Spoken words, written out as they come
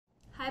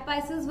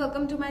Pisces,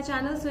 welcome to my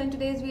channel. So in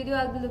today's video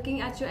I'll be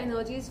looking at your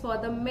energies for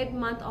the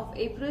mid-month of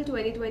April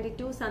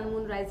 2022 Sun,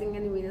 Moon, Rising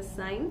and Venus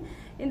sign.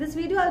 In this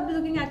video I'll be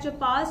looking at your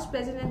past,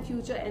 present and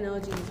future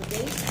energies.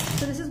 Okay,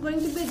 so this is going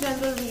to be a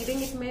general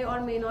reading. It may or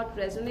may not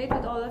resonate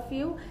with all of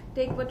you.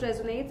 Take what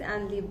resonates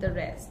and leave the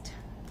rest.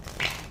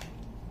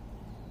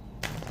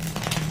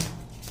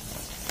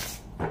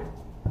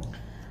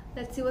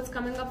 Let's see what's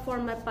coming up for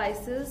my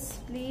Pisces.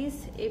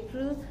 Please,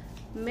 April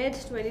mid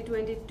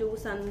 2022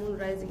 Sun, Moon,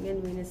 Rising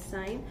and Venus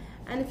sign.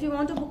 And if you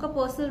want to book a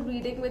personal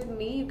reading with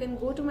me, you can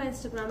go to my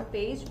Instagram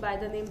page by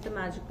the name The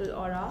Magical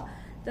Aura.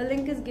 The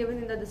link is given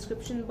in the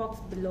description box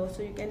below,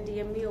 so you can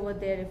DM me over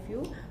there if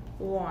you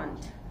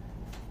want.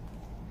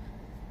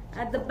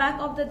 At the back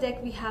of the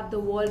deck we have the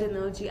World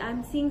energy.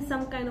 I'm seeing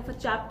some kind of a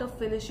chapter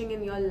finishing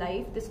in your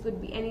life. This could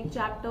be any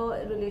chapter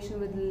in relation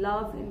with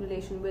love, in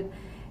relation with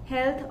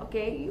health.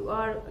 Okay, you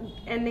are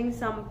ending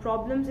some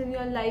problems in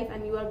your life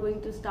and you are going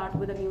to start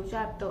with a new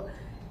chapter.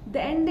 The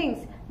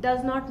endings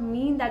does not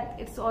mean that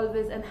it's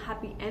always a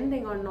happy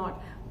ending or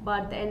not,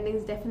 but the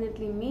endings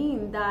definitely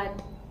mean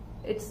that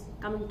it's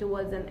coming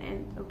towards an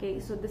end. Okay,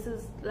 so this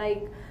is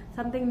like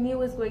something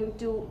new is going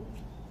to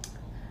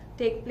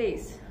take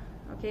place.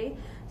 Okay,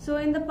 so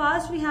in the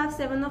past we have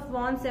Seven of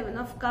Wands, Seven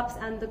of Cups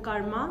and the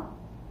Karma.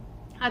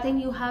 I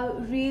think you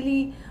have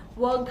really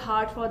worked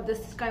hard for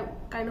this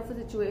kind of a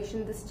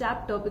situation, this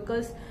chapter,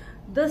 because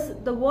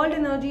the World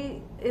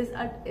energy is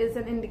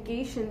an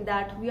indication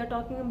that we are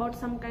talking about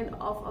some kind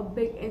of a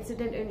big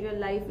incident in your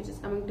life which is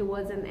coming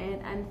towards an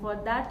end, and for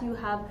that you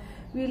have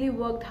really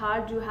worked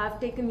hard. You have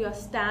taken your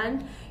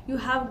stand. You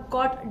have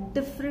got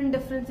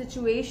different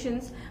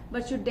situations,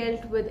 but you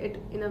dealt with it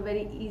in a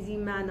very easy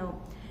manner.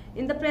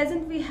 In the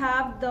present we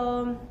have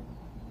the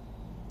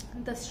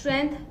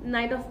Strength,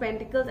 Knight of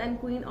Pentacles and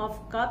Queen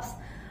of Cups.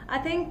 I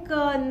think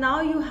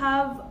now you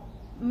have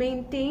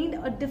maintained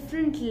a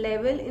different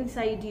level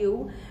inside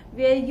you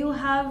where you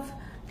have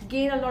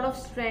gained a lot of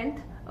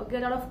strength. Okay, a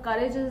lot of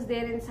courage is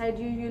there inside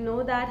you. You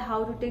know that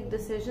how to take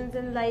decisions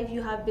in life.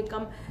 You have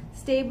become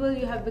stable,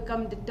 you have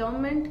become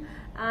determined,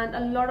 and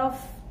a lot of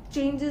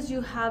changes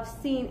you have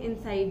seen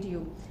inside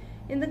you.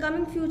 In the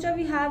coming future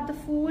we have the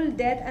Fool,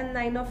 Death and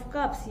Nine of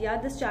Cups.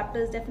 Yeah, this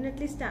chapter is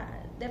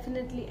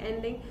definitely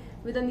ending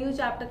with a new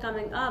chapter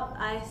coming up.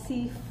 I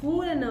see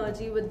Fool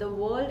energy with the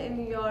World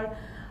in your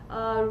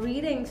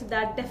reading, so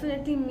that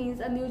definitely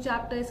means a new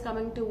chapter is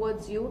coming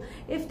towards you.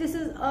 If this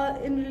is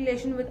in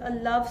relation with a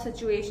love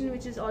situation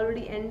which is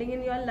already ending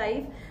in your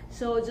life,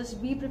 so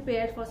just be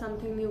prepared for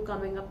something new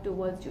coming up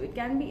towards you. It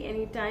can be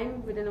any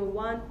time within a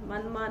 1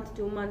 month,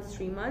 2 months,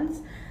 3 months.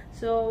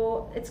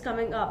 So it's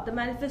coming up. The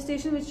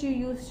manifestation which you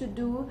used to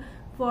do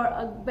for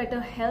a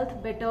better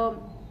health, better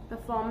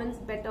performance,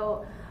 better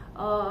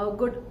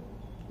good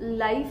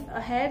life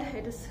ahead,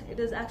 it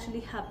is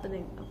actually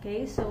happening.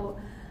 Okay, so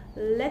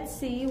let's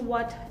see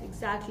what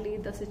exactly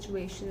the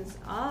situations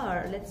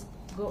are. Let's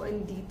go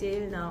in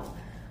detail now.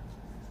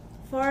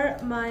 For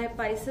my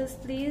Pisces,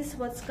 please,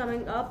 what's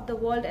coming up? The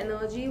World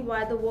energy.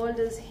 Why the World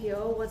is here?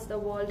 What's the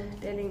World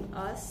telling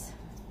us?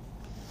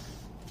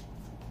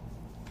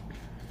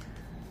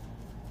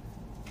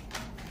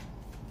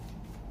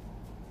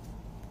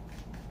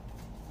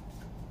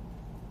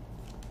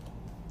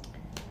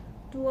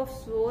 Two of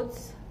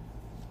Swords,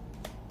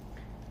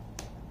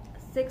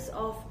 Six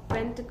of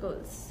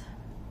Pentacles.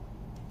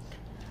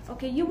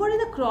 Okay, you were in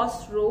a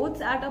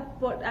crossroads at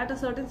a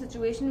certain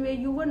situation where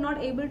you were not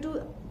able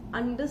to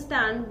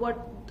understand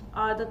what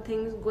are the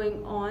things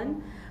going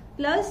on.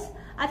 Plus,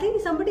 I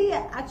think somebody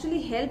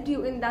actually helped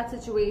you in that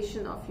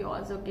situation of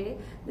yours. Okay,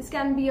 this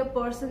can be a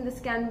person, this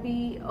can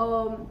be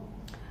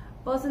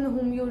person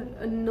whom you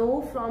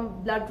know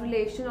from blood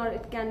relation, or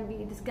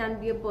this can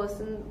be a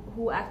person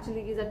who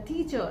actually is a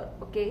teacher.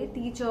 Okay,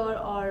 teacher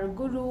or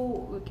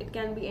guru, it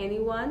can be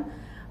anyone,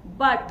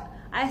 but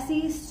I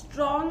see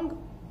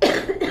strong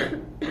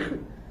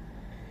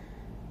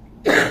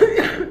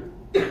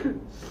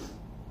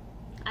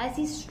I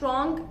see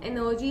strong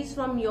energies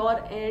from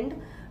your end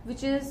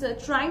which is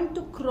trying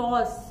to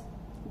cross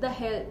the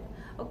health.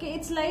 Okay,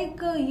 it's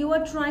like you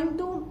are trying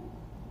to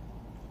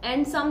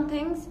end some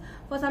things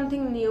for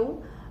something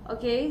new.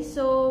 Okay,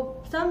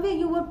 so somewhere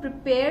you were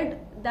prepared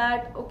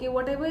that okay,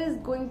 whatever is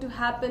going to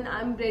happen,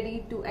 I'm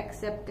ready to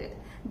accept it.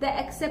 The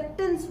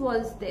acceptance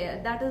was there.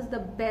 That is the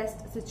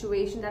best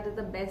situation, that is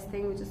the best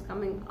thing which is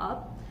coming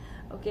up.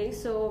 Okay,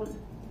 so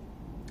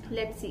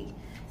let's see.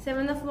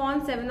 Seven of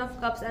Wands, Seven of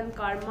Cups and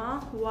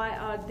Karma. Why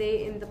are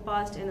they in the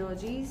past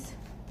energies?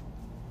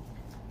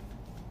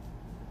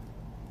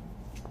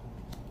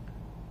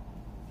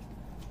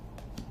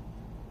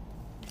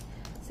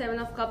 Seven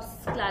of Cups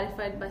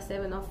clarified by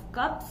Seven of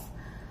Cups.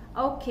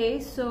 Okay,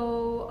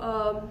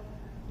 so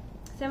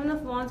Seven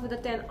of Wands with the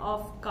Ten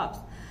of Cups.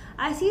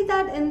 I see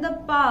that in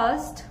the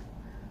past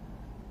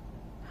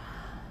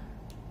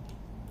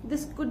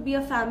this could be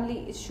a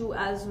family issue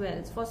as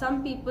well. For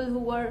some people who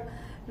were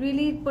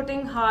really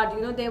putting hard,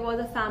 you know, there was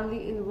a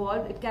family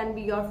involved. It can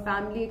be your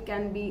family, it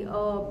can be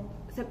a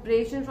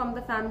separation from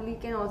the family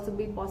can also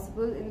be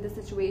possible in this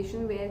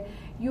situation, where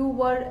you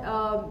were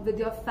with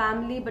your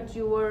family, but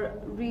you were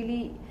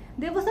really,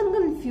 there was some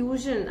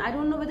confusion. I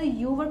don't know whether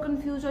you were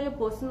confused or your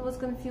person was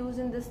confused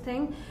in this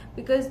thing,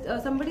 because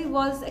somebody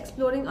was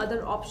exploring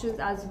other options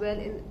as well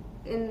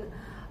in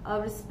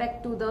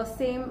respect to the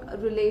same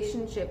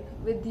relationship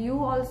with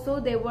you. Also,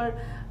 they were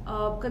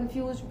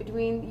confused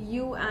between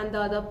you and the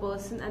other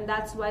person, and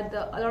that's why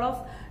a lot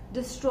of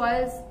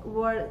destroyers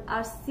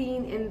are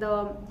seen in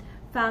the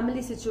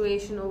family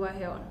situation over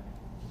here.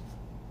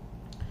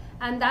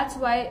 And that's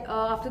why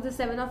after the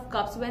Seven of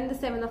Cups, when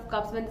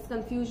this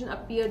confusion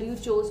appeared, you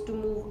chose to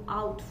move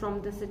out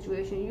from the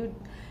situation.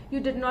 You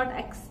did not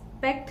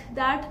expect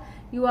that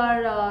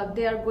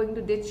they are going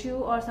to ditch you,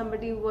 or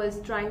somebody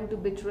was trying to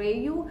betray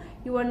you.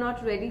 You were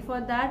not ready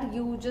for that.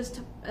 You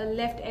just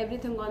left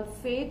everything on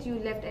fate, you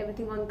left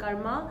everything on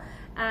karma,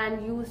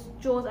 and you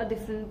chose a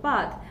different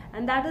path.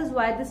 And that is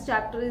why this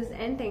chapter is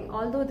ending.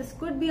 Although this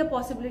could be a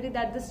possibility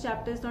that this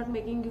chapter is not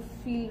making you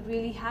feel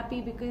really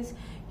happy, because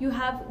you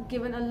have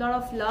given a lot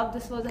of love.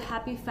 This was a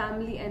happy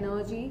family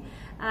energy,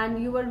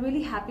 and you were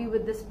really happy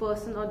with this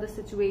person or the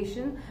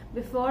situation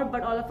before,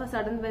 but all of a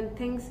sudden when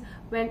things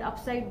went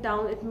upside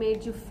down, it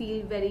made you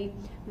feel very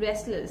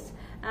restless.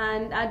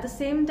 And at the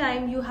same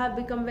time, you have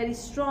become very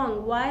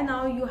strong. Why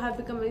now you have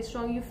become very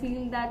strong? You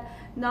feel that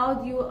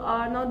now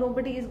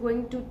nobody is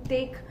going to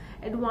take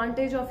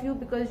advantage of you,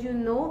 because you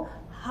know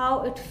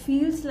how it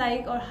feels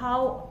like, or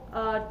how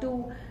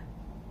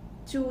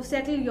to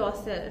settle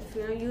yourself.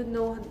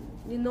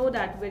 You know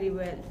that very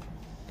well.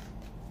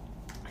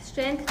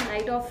 Strength,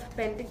 Knight of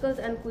Pentacles,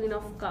 and Queen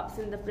of Cups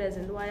in the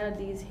present. Why are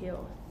these here?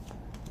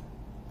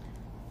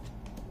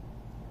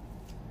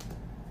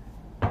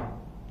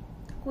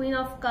 Queen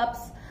of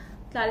Cups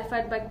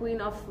clarified by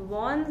Queen of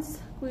Wands,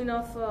 Queen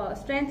of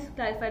Strength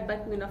clarified by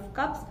Queen of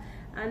Cups,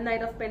 and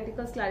Knight of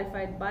Pentacles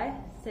clarified by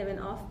Seven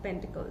of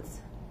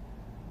Pentacles.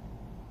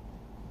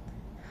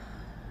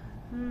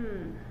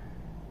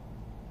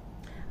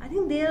 I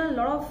think there are a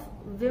lot of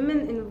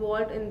women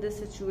involved in this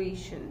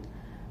situation.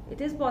 It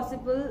is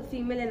possible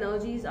female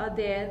energies are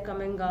there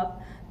coming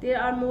up.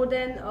 There are more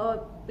than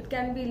it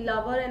can be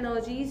lover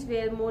energies,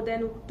 where more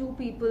than two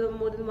people or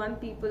more than one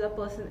people a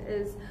person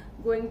is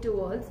going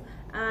towards,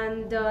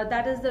 and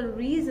that is the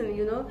reason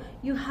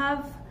you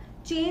have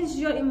changed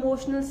your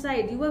emotional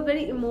side. You were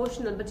very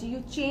emotional, but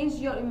you changed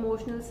your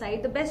emotional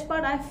side. The best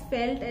part I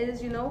felt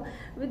is,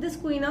 with this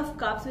Queen of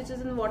Cups, which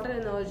is in water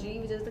energy,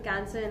 which is the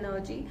Cancer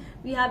energy,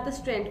 we have the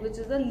Strength, which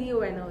is the Leo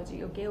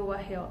energy, okay, over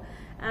here.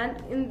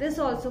 And in this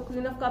also,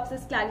 Queen of Cups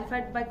is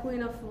clarified by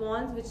Queen of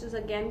Wands, which is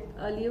again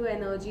a Leo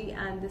energy,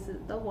 and this is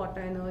the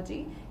water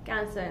energy,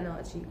 Cancer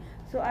energy.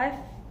 So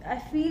I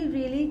feel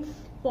really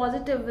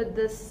positive with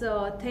this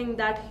thing,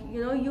 that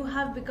you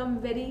have become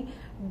very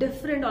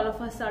different all of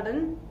a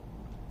sudden,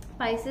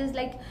 Pisces.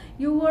 Like,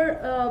 you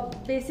were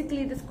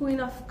basically this Queen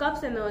of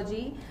Cups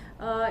energy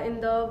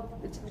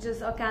which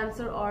is a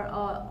Cancer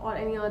or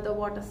any other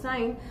water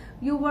sign.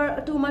 You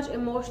were too much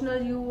emotional.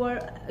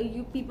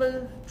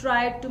 People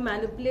tried to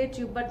manipulate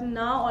you, but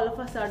now all of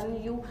a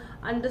sudden you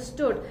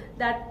understood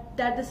that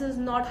this is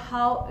not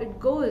how it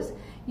goes.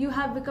 You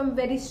have become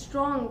very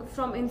strong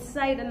from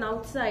inside and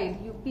outside.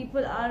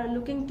 People are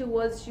looking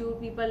towards you.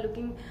 People are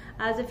looking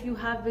as if you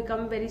have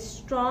become very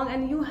strong,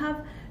 and you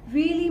have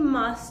really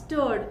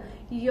mastered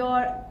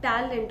your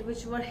talent,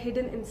 which were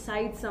hidden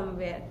inside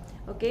somewhere.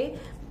 Okay,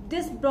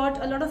 this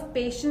brought a lot of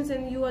patience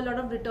in you, a lot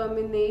of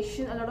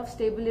determination, a lot of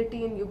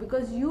stability in you,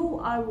 because you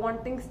are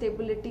wanting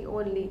stability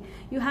only.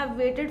 You have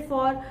waited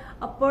for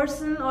a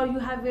person, or you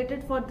have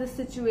waited for this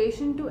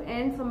situation to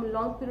end from a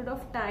long period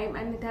of time,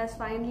 and it has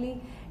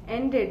finally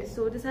ended.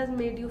 So this has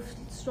made you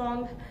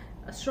strong,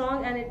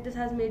 and this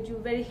has made you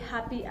very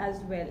happy as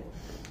well.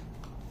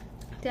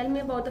 Tell me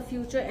about the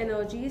future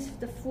energies.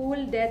 The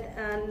Fool, Death,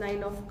 and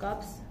Nine of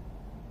Cups.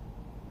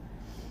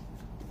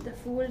 The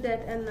Fool,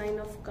 Death, and Nine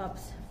of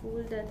Cups.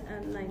 Fool, Death,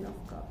 and Nine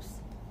of Cups.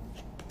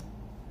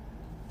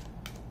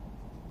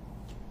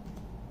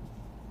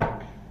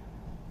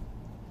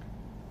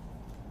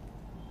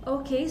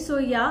 Okay, so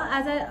yeah,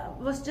 as I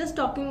was just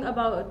talking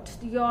about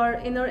your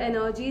inner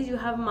energies, you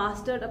have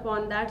mastered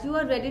upon that. You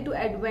are ready to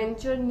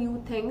adventure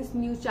new things,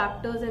 new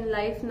chapters in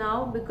life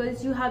now,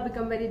 because you have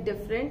become very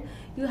different.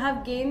 You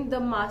have gained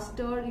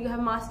you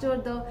have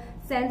mastered the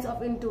sense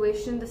of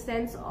intuition, the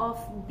sense of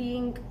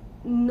being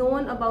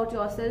known about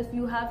yourself.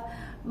 You have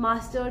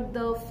mastered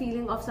the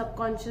feeling of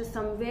subconscious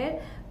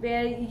somewhere,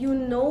 where if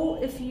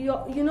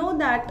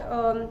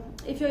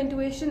if your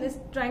intuition is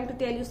trying to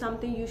tell you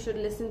something, you should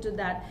listen to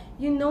that.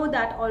 You know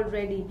that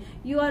already.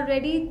 You are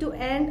ready to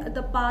end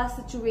the past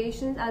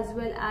situations as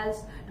well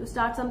as to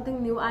start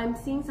something new. I'm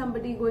seeing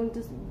somebody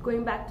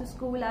going back to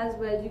school as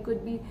well. You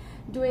could be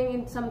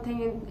doing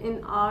something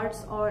in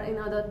arts or in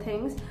other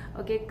things,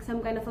 okay,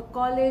 some kind of a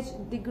college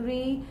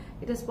degree.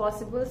 It is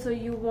possible, so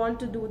you want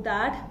to do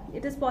that.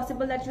 It is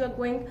possible that you are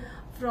going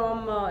to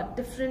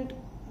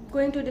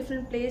a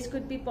different place.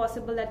 Could be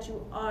possible that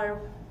you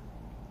are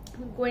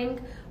going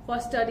for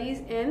studies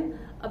in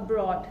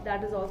abroad.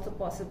 That is also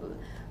possible.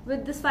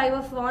 With this 5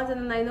 of Wands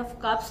and the 9 of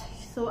Cups,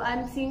 so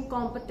I'm seeing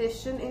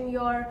competition in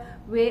your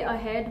way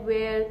ahead,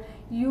 where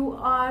you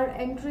are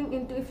entering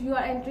into, if you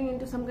are entering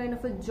into some kind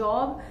of a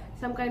job,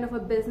 some kind of a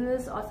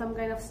business, or some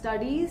kind of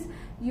studies,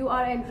 you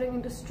are entering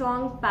into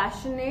strong,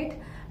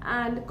 passionate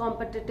and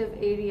competitive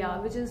area,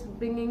 which is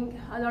bringing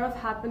a lot of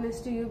happiness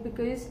to you,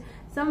 because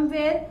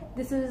somewhere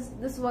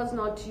this was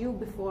not you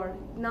before.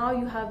 Now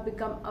you have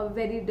become a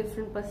very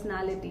different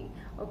personality.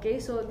 Okay,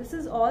 so this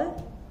is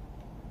all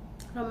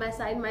from my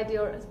side, my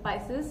dear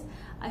Pisces.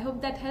 I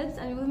hope that helps,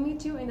 and we will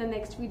meet you in the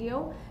next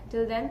video.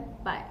 Till then,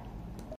 bye.